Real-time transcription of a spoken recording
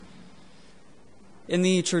In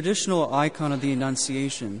the traditional icon of the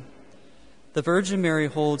Annunciation, the Virgin Mary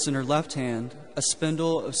holds in her left hand a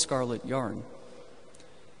spindle of scarlet yarn.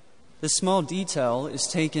 This small detail is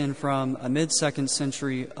taken from a mid-2nd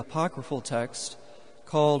century apocryphal text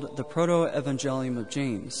called the Proto-Evangelium of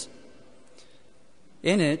James.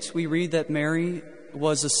 In it, we read that Mary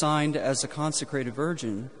was assigned as a consecrated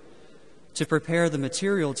virgin to prepare the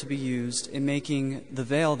material to be used in making the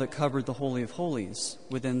veil that covered the Holy of Holies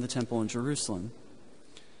within the temple in Jerusalem.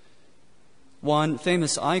 One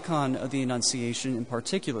famous icon of the Annunciation in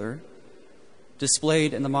particular,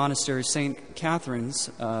 displayed in the monastery St.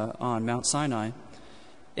 Catherine's on Mount Sinai,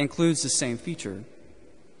 includes the same feature,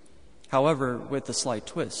 however, with a slight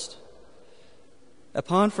twist.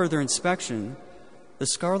 Upon further inspection, the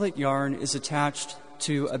scarlet yarn is attached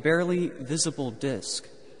to a barely visible disc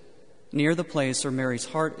near the place where Mary's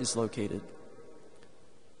heart is located.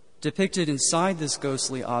 Depicted inside this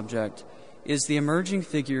ghostly object is the emerging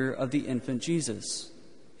figure of the infant Jesus,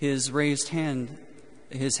 his hand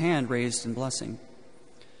raised in blessing.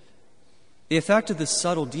 The effect of this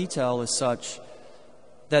subtle detail is such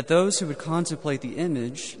that those who would contemplate the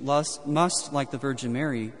image must, like the Virgin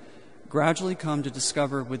Mary, gradually come to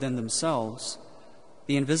discover within themselves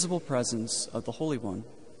the invisible presence of the Holy One.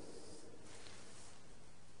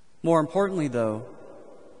 More importantly, though,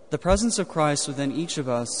 the presence of Christ within each of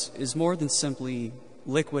us is more than simply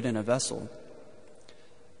liquid in a vessel.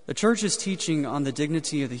 The Church's teaching on the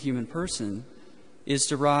dignity of the human person is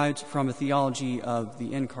derived from a theology of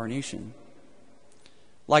the Incarnation.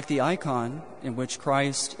 Like the icon in which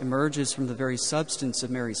Christ emerges from the very substance of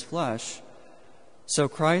Mary's flesh, so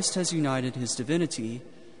Christ has united his divinity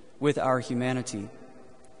with our humanity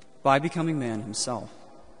by becoming man himself.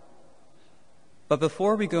 But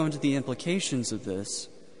before we go into the implications of this,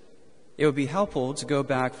 it would be helpful to go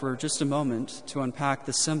back for just a moment to unpack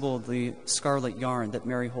the symbol of the scarlet yarn that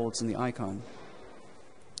Mary holds in the icon.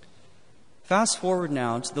 Fast forward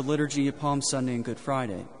now to the liturgy of Palm Sunday and Good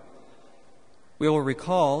Friday. We will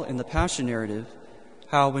recall in the Passion narrative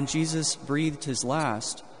how when Jesus breathed his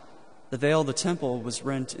last, the veil of the temple was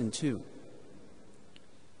rent in two.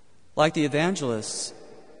 Like the evangelists,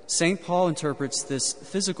 St. Paul interprets this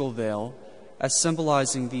physical veil as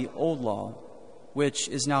symbolizing the old law, which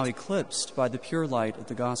is now eclipsed by the pure light of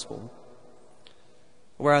the gospel.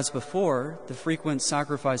 Whereas before, the frequent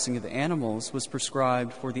sacrificing of animals was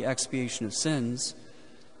prescribed for the expiation of sins,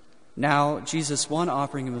 now Jesus' one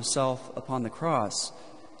offering of himself upon the cross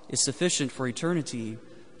is sufficient for eternity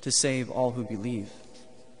to save all who believe.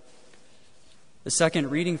 The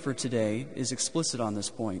second reading for today is explicit on this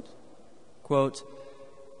point. Quote,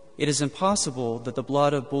 "It is impossible that the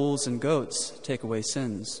blood of bulls and goats take away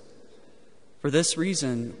sins. For this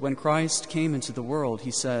reason, when Christ came into the world,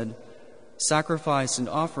 he said, 'Sacrifice and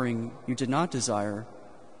offering you did not desire,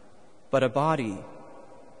 but a body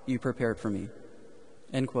you prepared for me.'"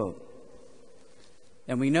 End quote.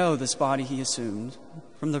 And we know this body he assumed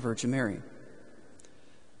from the Virgin Mary.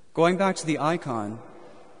 Going back to the icon,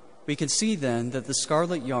 we can see then that the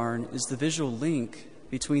scarlet yarn is the visual link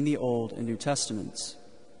between the Old and New Testaments.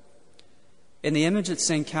 In the image at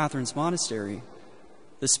St. Catherine's Monastery,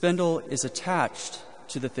 the spindle is attached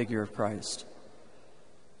to the figure of Christ.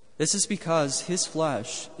 This is because his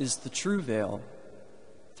flesh is the true veil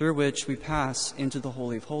through which we pass into the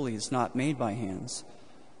Holy of Holies, not made by hands,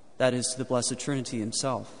 that is, to the Blessed Trinity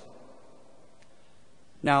himself.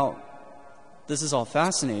 Now, this is all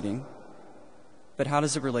fascinating, but how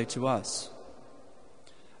does it relate to us?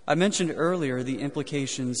 I mentioned earlier the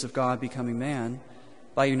implications of God becoming man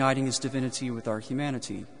by uniting his divinity with our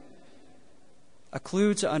humanity. A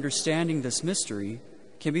clue to understanding this mystery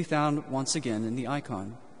can be found once again in the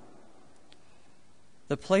icon.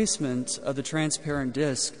 The placement of the transparent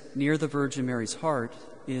disc near the Virgin Mary's heart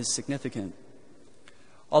is significant.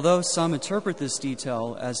 Although some interpret this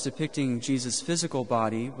detail as depicting Jesus' physical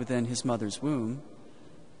body within his mother's womb,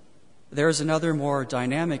 there is another more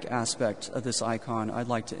dynamic aspect of this icon I'd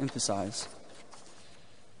like to emphasize.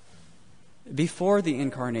 Before the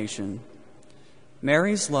Incarnation,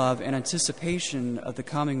 Mary's love and anticipation of the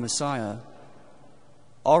coming Messiah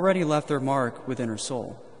already left their mark within her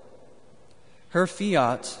soul. Her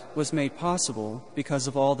fiat was made possible because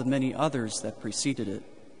of all the many others that preceded it.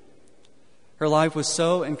 Her life was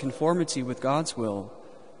so in conformity with God's will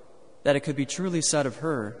that it could be truly said of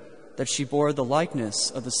her that she bore the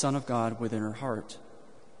likeness of the Son of God within her heart.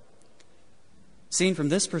 Seen from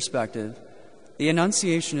this perspective, the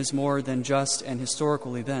Annunciation is more than just an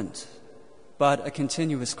historical event, but a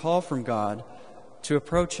continuous call from God to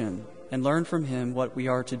approach him and learn from him what we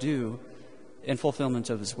are to do in fulfillment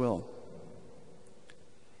of his will.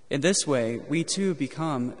 In this way, we too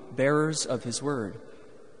become bearers of his word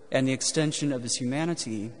and the extension of his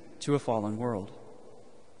humanity to a fallen world.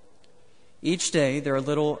 Each day there are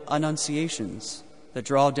little annunciations that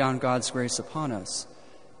draw down God's grace upon us,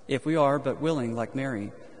 if we are but willing, like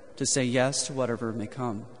Mary, to say yes to whatever may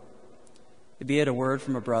come. Be it a word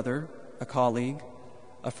from a brother, a colleague,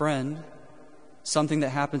 a friend, something that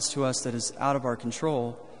happens to us that is out of our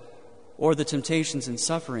control, or the temptations and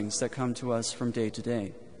sufferings that come to us from day to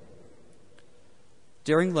day.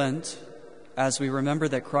 During Lent, as we remember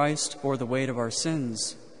that Christ bore the weight of our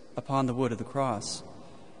sins upon the wood of the cross,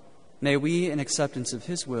 may we, in acceptance of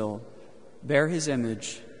his will, bear his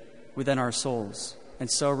image within our souls and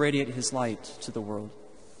so radiate his light to the world.